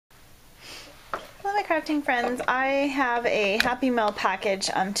crafting friends. I have a Happy Mail package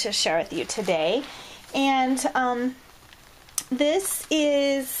to share with you today, and this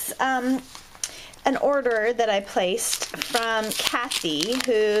is an order that I placed from Kathy,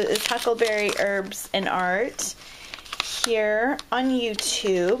 who is HuckleberryHerbs and Art here on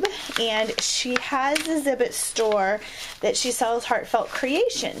YouTube, and she has a Zibbet store that she sells heartfelt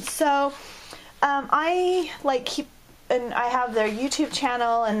creations. So I have their YouTube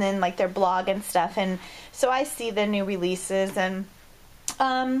channel and then like their blog and stuff, and so I see the new releases, and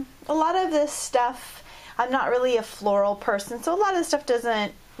a lot of this stuff, I'm not really a floral person, so a lot of the stuff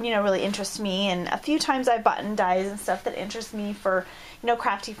doesn't really interest me, and a few times I've bought dyes and stuff that interest me for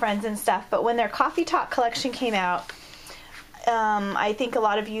crafty friends and stuff. But when their Coffee Talk collection came out, I think a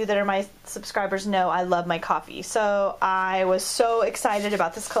lot of you that are my subscribers know I love my coffee, so I was so excited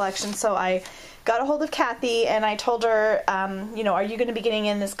about this collection. So I got a hold of Kathy and I told her, are you going to be getting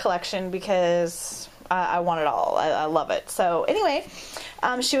in this collection, because I want it all. I love it. So anyway,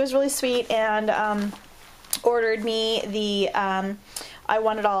 she was really sweet and ordered me the I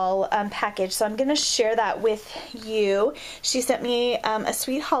Want It All package, so I'm going to share that with you. She sent me a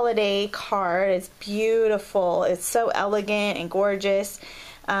sweet holiday card. It's beautiful. It's so elegant and gorgeous,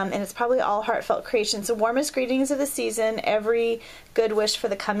 and it's probably all heartfelt creations. The warmest greetings of the season, every good wish for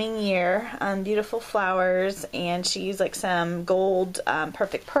the coming year, beautiful flowers, and she used like some gold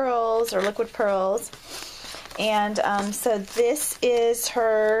perfect pearls or liquid pearls. And so this is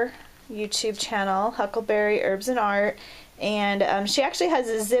her YouTube channel, HuckleberryHerbs and Art. And she actually has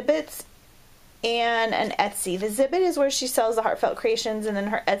a Zibbet and an Etsy. The Zibbet is where she sells the heartfelt creations, and then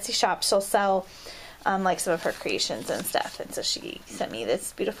her Etsy shop she'll sell like some of her creations and stuff. And so she sent me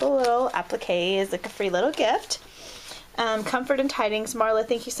this beautiful little applique as like a free little gift. Comfort and tidings. Marla,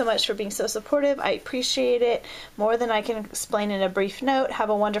 thank you so much for being so supportive. I appreciate it more than I can explain in a brief note. Have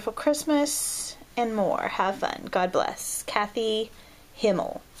a wonderful Christmas and more. Have fun. God bless. Kathy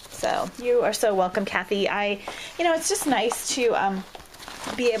Himmel. So you are so welcome, Kathy. It's just nice to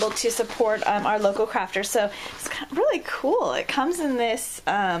be able to support our local crafters. So it's really cool. It comes in this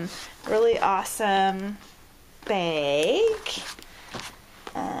really awesome bag.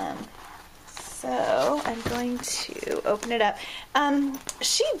 So I'm going to open it up.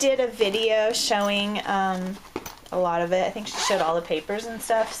 She did a video showing a lot of it. I think she showed all the papers and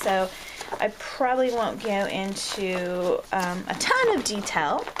stuff. So I probably won't go into a ton of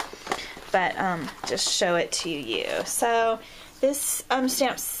detail, but just show it to you. So this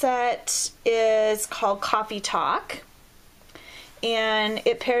stamp set is called Coffee Talk, and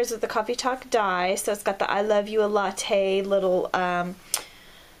it pairs with the Coffee Talk die. So it's got the I Love You a Latte little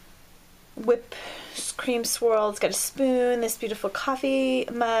whipped cream swirl. It's got a spoon, this beautiful coffee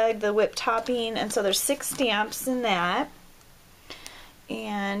mug, the whipped topping, and so there's 6 stamps in that.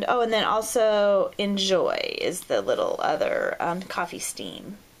 And and then also Enjoy is the little other coffee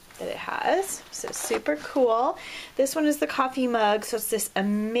steam that it has. So super cool. This one is the coffee mug. So it's this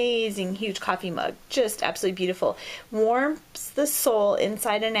amazing huge coffee mug, just absolutely beautiful. Warms the soul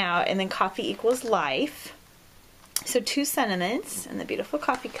inside and out, and then coffee equals life. So 2 sentiments and the beautiful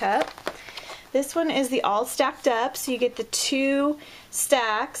coffee cup. This one is the all stacked up, so you get the 2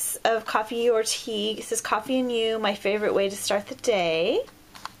 stacks of coffee or tea. It says Coffee and You, my favorite way to start the day.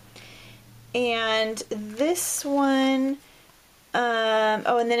 And this one, and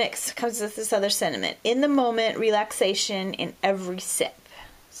then it comes with this other sentiment. In the moment, relaxation in every sip.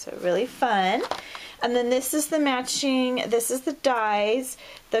 So really fun. And then this is the matching, this is the dies,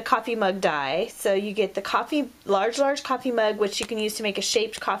 the coffee mug die. So you get the large coffee mug, which you can use to make a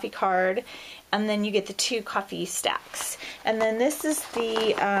shaped coffee card. And then you get the 2 coffee stacks. And then this is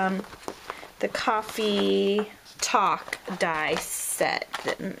the Coffee Talk die set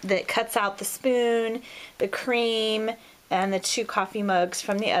that cuts out the spoon, the cream, and the 2 coffee mugs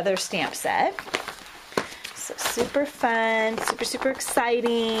from the other stamp set. So super fun, super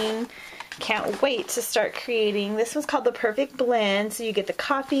exciting. Can't wait to start creating. This one's called the Perfect Blend. So you get the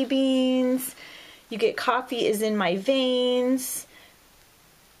coffee beans, you get Coffee is in My Veins,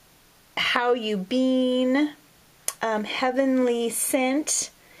 How You Bean, Heavenly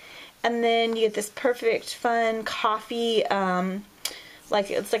Scent, and then you get this perfect fun coffee,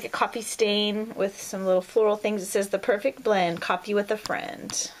 it's like a coffee stain with some little floral things. It says the Perfect Blend, Coffee with a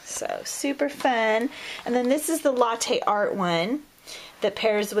Friend. So super fun. And then this is the latte art one that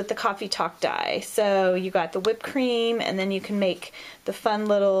pairs with the Coffee Talk die. So you got the whipped cream, and then you can make the fun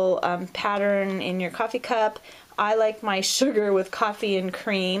little pattern in your coffee cup. I like my sugar with coffee and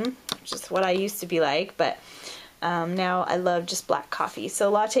cream, which is what I used to be like, but now I love just black coffee. So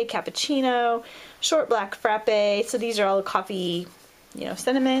latte cappuccino, short black frappe. So these are all coffee,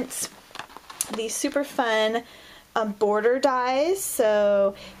 sentiments. these super fun border dies.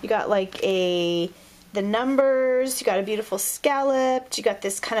 So you got like the numbers, you got a beautiful scalloped, you got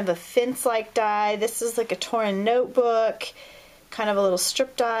this kind of a fence-like die. This is like a torn notebook, kind of a little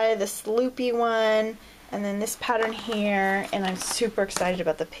strip die, this loopy one, and then this pattern here, and I'm super excited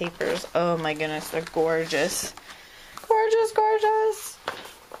about the papers. Oh my goodness, they're gorgeous. Gorgeous, gorgeous.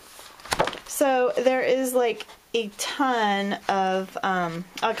 So there is like a ton of,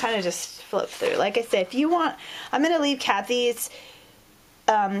 I'll kind of just flip through. Like I said, if you want, I'm going to leave Kathy's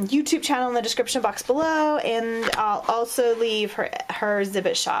YouTube channel in the description box below, and I'll also leave her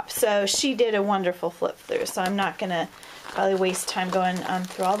Zibbit shop. So she did a wonderful flip through, so I'm not going to probably waste time going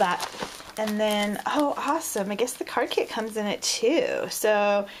through all that. And then, oh awesome, I guess the card kit comes in it too.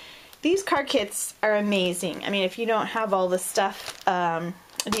 So these card kits are amazing. I mean, if you don't have all this stuff,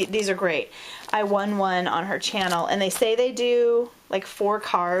 these are great. I won one on her channel, and they say they do like 4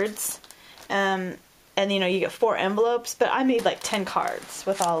 cards, and you know, you get 4 envelopes, but I made like 10 cards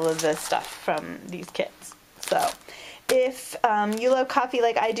with all of the stuff from these kits. So if you love coffee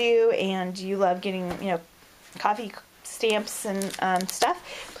like I do, and you love getting, you know, coffee stamps and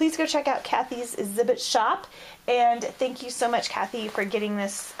stuff, please go check out Kathy's Zibbit shop. And thank you so much, Kathy, for getting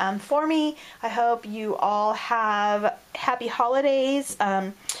this for me. I hope you all have happy holidays.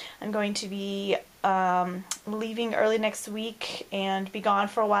 I'm going to be leaving early next week and be gone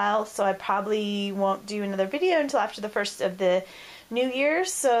for a while, so I probably won't do another video until after the first of the New Year.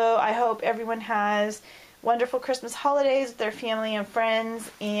 So I hope everyone has wonderful Christmas holidays with their family and friends,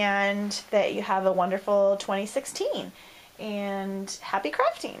 and that you have a wonderful 2016. And happy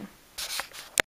crafting!